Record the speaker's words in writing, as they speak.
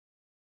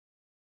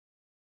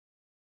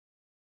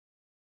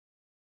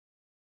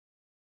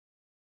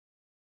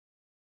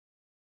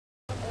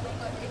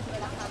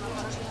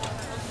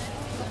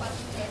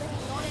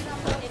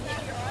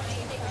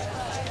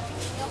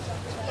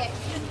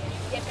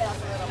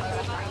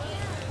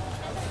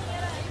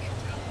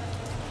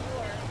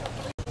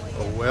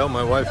Well,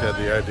 my wife had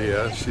the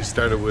idea. She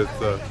started with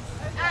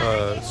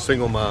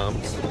single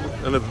moms,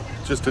 and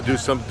just to do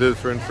something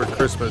different for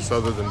Christmas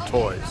other than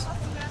toys.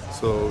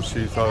 So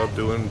she thought of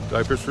doing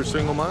diapers for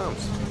single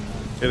moms,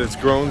 and it's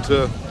grown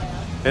to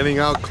handing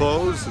out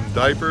clothes and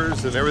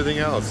diapers and everything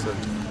else.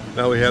 And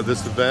now we have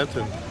this event,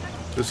 and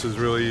this is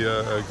really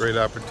a great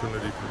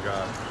opportunity for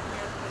God.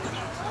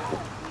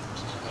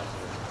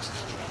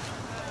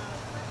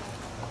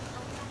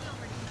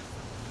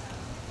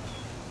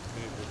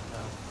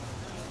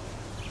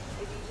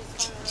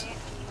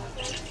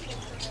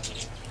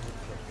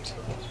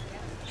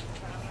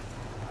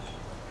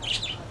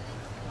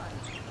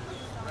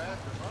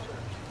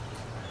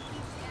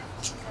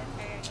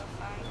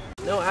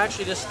 No,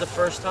 actually this is the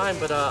first time,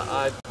 but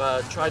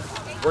I've tried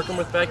working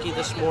with Becky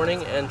this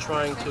morning and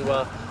trying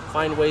to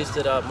find ways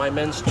that my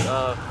men's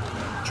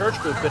church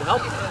group could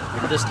help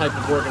with this type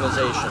of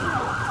organization.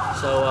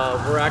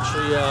 So we're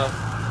actually,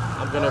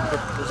 I'm going to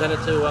present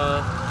it to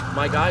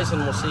my guys,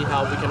 and we'll see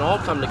how we can all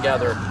come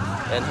together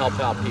and help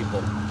out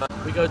people.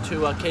 We go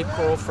to Cape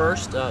Coral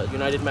First,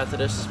 United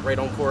Methodist, right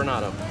on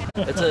Coronado.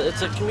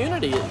 It's a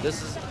community.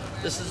 This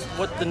is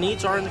what the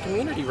needs are in the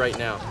community right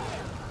now.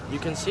 You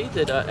can see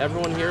that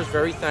everyone here is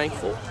very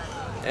thankful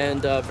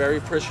and very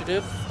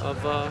appreciative of,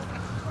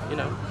 you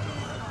know,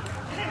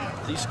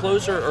 these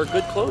clothes are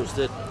good clothes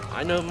that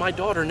I know my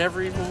daughter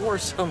never even wore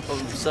some of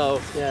them.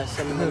 So yeah,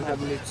 some of them have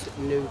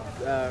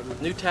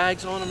new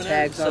tags on them and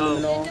tags on them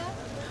and all.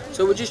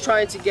 So we're just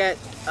trying to get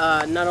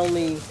not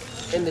only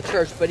in the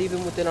church, but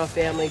even within our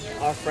family,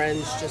 our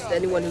friends, just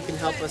anyone who can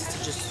help us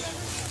to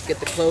just get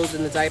the clothes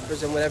and the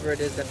diapers and whatever it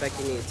is that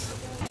Becky needs.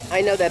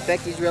 I know that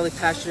Becky's really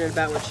passionate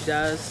about what she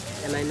does,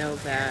 and I know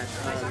that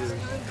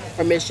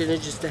her mission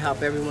is just to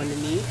help everyone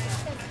in need,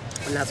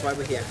 and that's why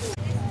we're here.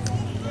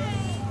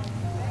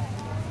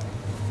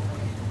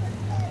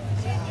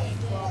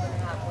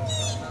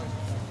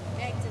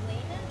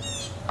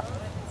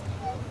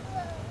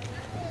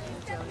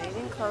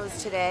 Donating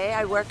clothes today.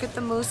 I work at the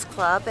Moose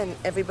Club, and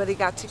everybody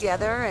got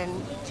together,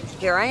 and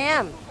here I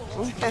am.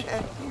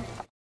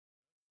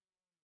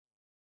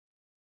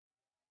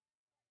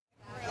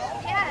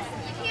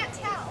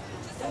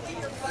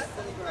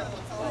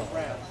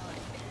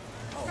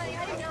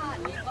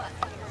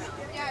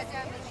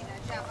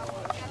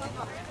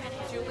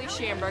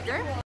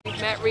 Hamburger. We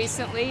met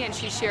recently and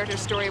she shared her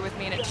story with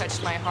me and it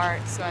touched my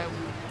heart. So I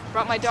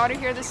brought my daughter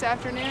here this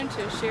afternoon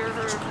to share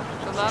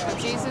the love of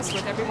Jesus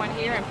with everyone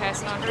here and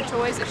passing on her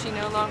toys that she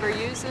no longer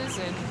uses,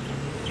 and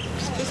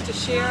just to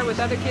share with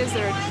other kids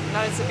that are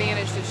not as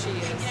advantaged as she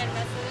is. At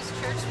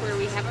Methodist Church, where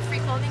we have a free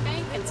clothing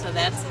bank, and so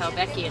that's how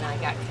Becky and I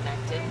got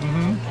connected.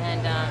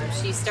 And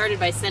she started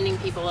by sending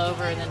people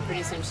over, and then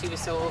pretty soon she was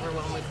so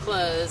overwhelmed with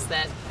clothes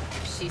that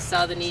she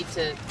saw the need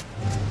to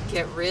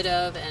get rid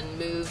of and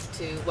move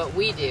to what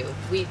we do,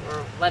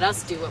 or let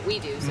us do what we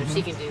do so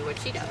she can do what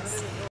she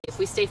does. If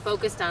we stay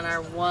focused on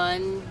our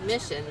one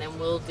mission, then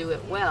we'll do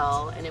it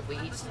well, and if we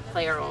each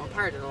play our own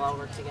part, it'll all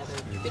work together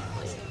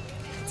beautifully.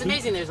 It's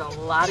amazing, there's a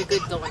lot of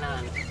good going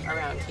on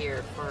around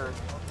here for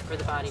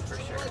the body, for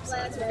sure. So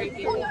it's great.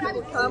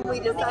 We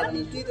decided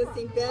to do this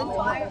event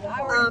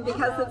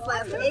because since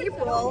last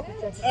April,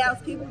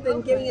 as people have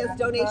been giving us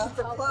donations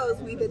of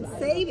clothes, we've been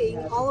saving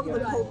all of the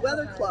cold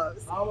weather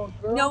clothes.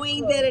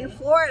 Knowing that in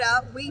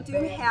Florida, we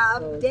do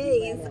have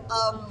days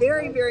of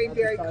very, very,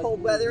 very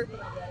cold weather.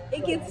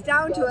 It gets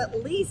down to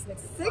at least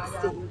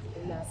 60.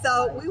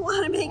 So we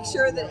want to make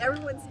sure that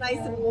everyone's nice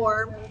and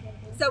warm.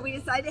 So we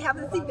decided to have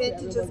this event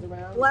to just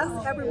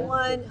bless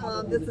everyone.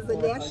 This is a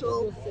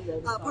national,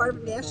 part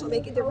of National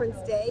Make a Difference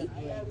Day.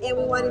 And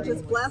we want to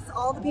just bless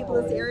all the people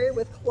in this area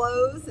with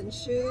clothes and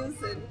shoes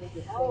and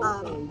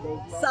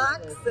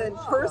socks and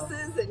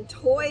purses and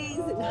toys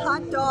and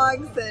hot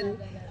dogs and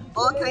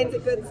all kinds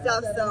of good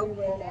stuff. So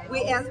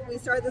we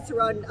started this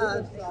around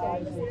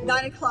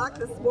 9 o'clock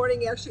this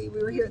morning. Actually,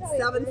 we were here at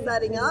 7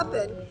 setting up,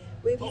 and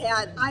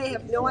I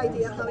have no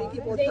idea how many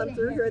people have come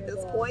through here at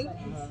this point,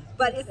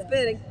 but it's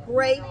been a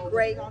great,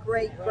 great,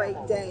 great,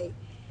 great day.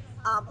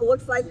 It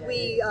looks like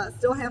we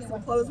still have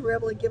some clothes we're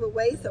able to give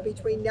away, so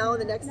between now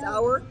and the next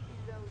hour,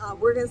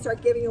 we're going to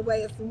start giving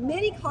away as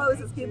many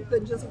clothes as people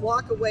can just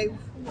walk away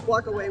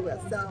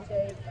with. So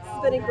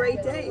it's been a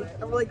great day.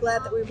 I'm really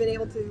glad that we've been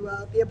able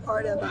to be a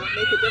part of Make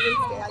a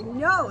Difference Day. I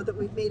know that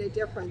we've made a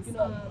difference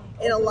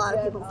in a lot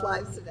of people's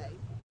lives today.